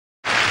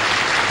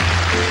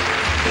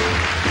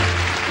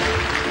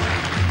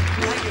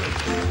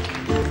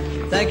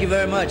Thank you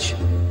very much.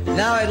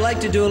 Now I'd like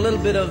to do a little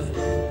bit of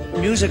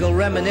musical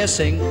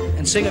reminiscing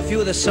and sing a few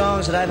of the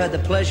songs that I've had the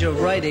pleasure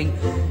of writing.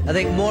 I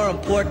think more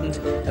important,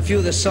 a few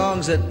of the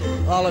songs that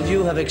all of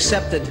you have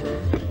accepted.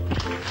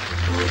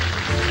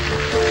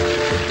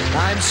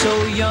 I'm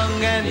so young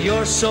and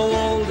you're so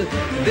old.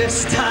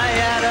 This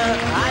Diana,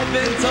 I've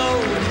been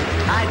told.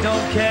 I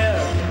don't care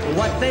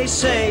what they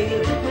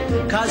say,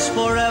 'cause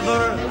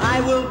forever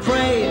I will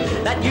pray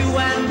that you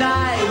and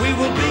I, we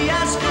will be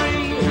as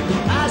free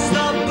as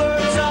the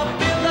birds up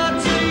in the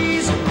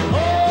trees.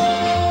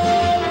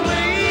 Oh,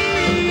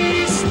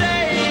 please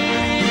stay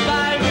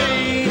by me,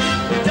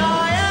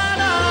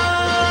 Diana.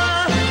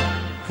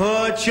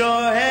 Put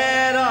your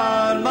head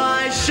on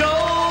my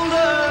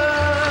shoulder.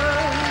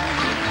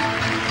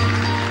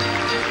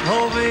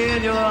 Hold me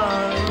in your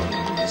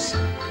arms,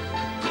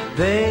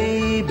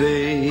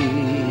 baby.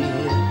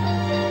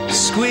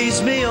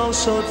 Squeeze me oh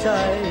so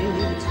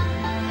tight.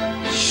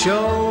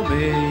 Show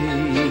me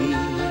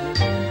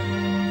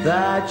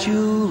that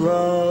you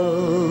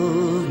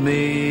love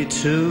me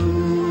too.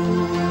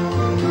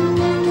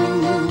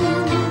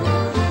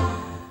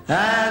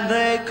 And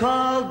they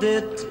called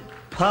it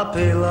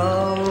puppy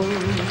love.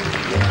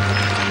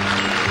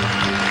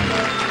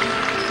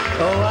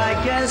 Oh, I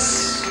guess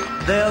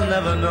they'll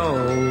never know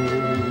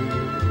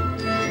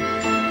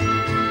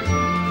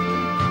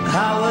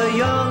how a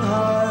young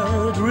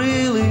heart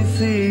really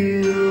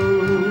feels,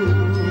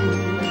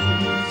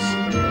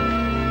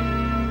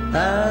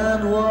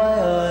 and why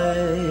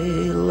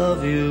I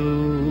love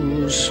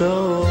you so.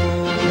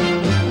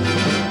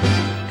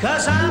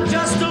 'Cause I'm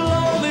just a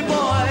lonely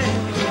boy,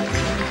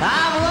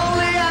 I'm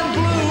lonely and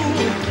blue.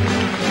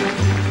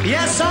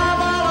 Yes, I'm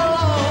all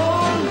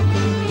alone,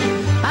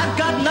 I've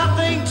got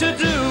nothing to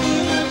do.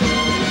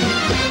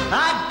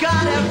 I've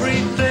got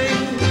everything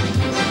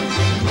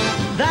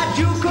that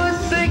you could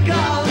think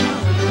of,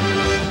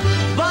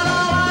 but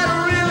all I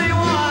really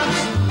want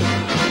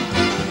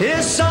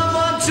is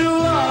someone to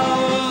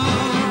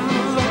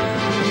love.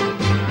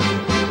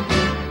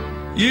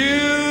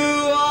 You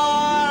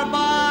are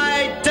my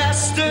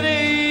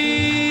destiny.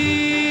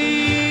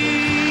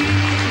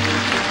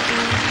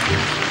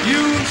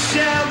 You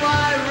share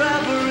my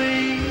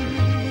reverie.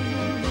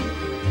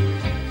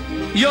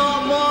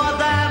 You're more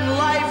than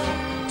life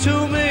to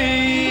me.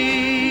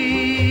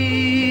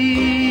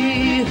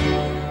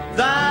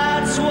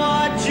 That's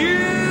what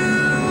you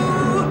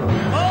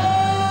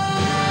are.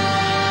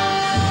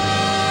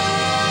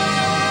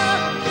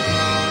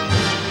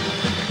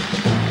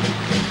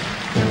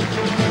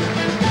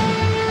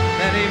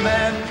 Many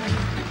men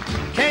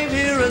came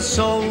here as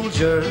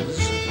soldiers.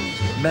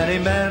 Many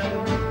men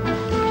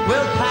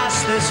will pass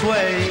this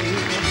way.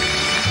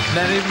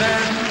 Many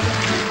men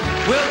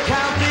will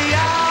count the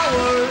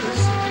hours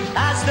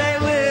as they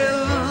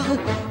live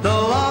the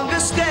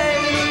longest day.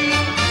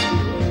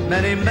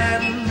 Many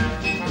men,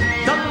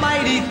 the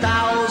mighty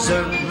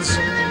thousands.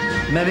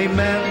 Many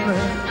men,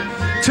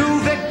 too